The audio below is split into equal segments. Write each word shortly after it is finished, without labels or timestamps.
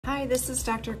Hi, this is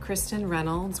Dr. Kristen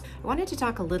Reynolds. I wanted to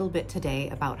talk a little bit today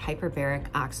about hyperbaric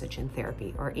oxygen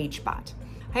therapy, or HBOT.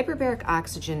 Hyperbaric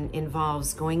oxygen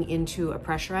involves going into a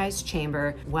pressurized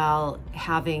chamber while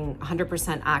having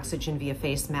 100% oxygen via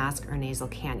face mask or nasal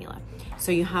cannula.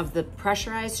 So you have the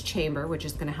pressurized chamber, which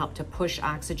is going to help to push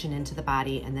oxygen into the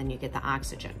body, and then you get the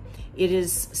oxygen. It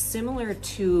is similar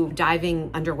to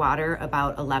diving underwater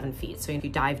about 11 feet. So if you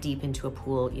dive deep into a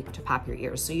pool, you have to pop your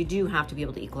ears. So you do have to be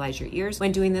able to equalize your ears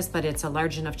when doing this, but it's a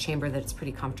large enough chamber that it's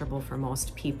pretty comfortable for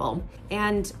most people.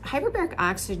 And hyperbaric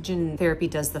oxygen therapy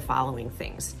does the following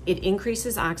things. It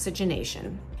increases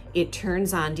oxygenation. It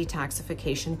turns on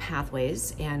detoxification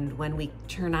pathways, and when we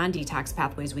turn on detox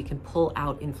pathways, we can pull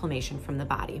out inflammation from the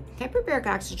body. Hyperbaric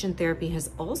oxygen therapy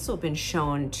has also been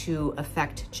shown to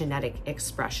affect genetic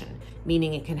expression,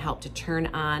 meaning it can help to turn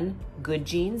on good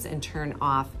genes and turn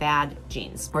off bad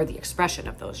genes, or the expression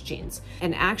of those genes.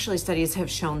 And actually, studies have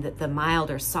shown that the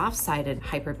mild or soft-sided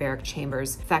hyperbaric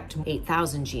chambers affect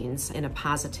 8,000 genes in a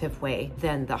positive way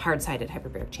than the hard-sided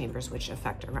hyperbaric chambers, which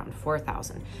affect around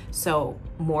 4,000. So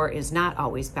more is not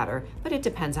always better, but it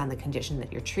depends on the condition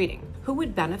that you're treating. Who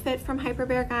would benefit from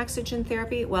hyperbaric oxygen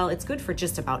therapy? Well, it's good for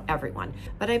just about everyone,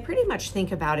 but I pretty much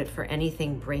think about it for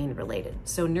anything brain related.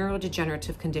 So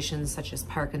neurodegenerative conditions such as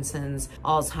Parkinson's,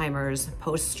 Alzheimer's,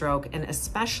 post-stroke, and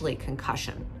especially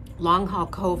concussion. Long-haul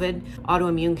COVID,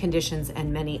 autoimmune conditions,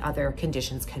 and many other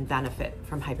conditions can benefit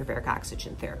from hyperbaric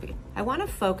oxygen therapy. I want to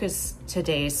focus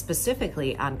today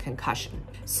specifically on concussion.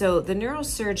 So the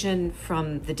neurosurgeon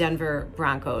from the Denver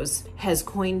Broncos has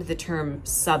coined the term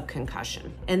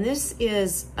subconcussion. And this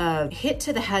is a hit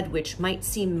to the head which might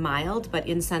seem mild, but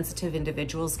in sensitive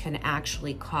individuals can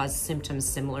actually cause symptoms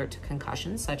similar to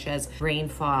concussion, such as brain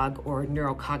fog or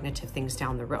neurocognitive things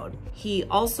down the road. He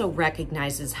also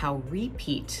recognizes how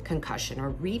repeat concussion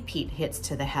or repeat hits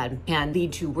to the head can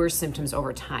lead to worse symptoms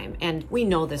over time. And we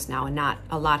know this now, and not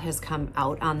a lot has come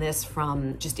out on this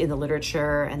from just in the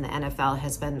literature, and the NFL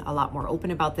has been a lot more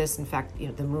open about this. In fact,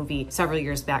 the movie several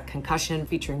years back, Concussion,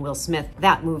 featuring Will Smith,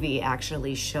 that movie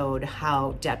actually showed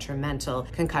how detrimental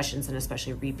concussions, and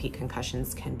especially repeat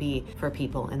concussions, can be for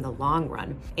people in the long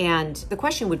run. And the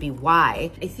question would be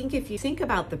why? I think if you think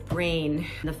about the brain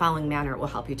in the following manner, it will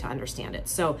help you to understand it.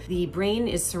 So the brain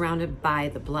is surrounded by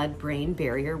the blood-brain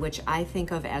barrier, which I think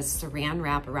of as saran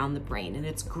wrap around the brain. And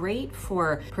it's great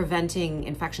for preventing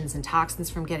infections and toxins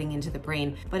from getting into the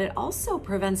brain, but it also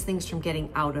prevents things from getting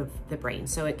out of the brain.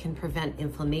 So it can prevent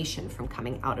inflammation from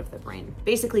coming out of the brain.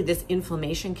 Basically, this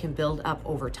inflammation can build up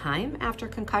over time after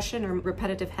concussion or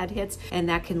repetitive head hits, and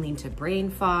that can lead to brain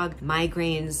fog,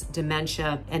 migraines,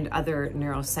 dementia, and other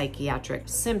neuropsychiatric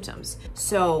symptoms.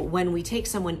 So when we take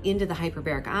someone into the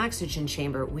hyperbaric oxygen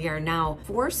chamber, we are now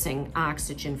forcing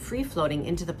oxygen free floating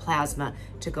into the plasma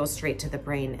to go straight to the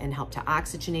brain and help to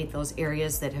oxygenate those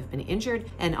areas that have been injured,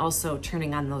 and also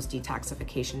turning on those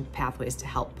detoxification pathways to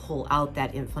help pull out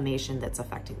that inflammation that's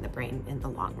affecting the brain in the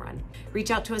long run.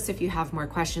 Reach out to us if you have more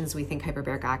questions. We think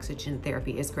hyperbaric oxygen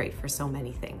therapy is great for so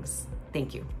many things.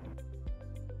 Thank you.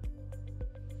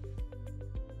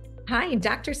 Hi,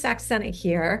 Dr. Saxena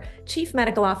here, Chief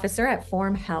Medical Officer at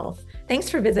Form Health. Thanks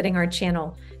for visiting our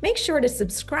channel. Make sure to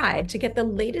subscribe to get the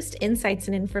latest insights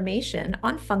and information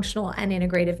on functional and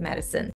integrative medicine.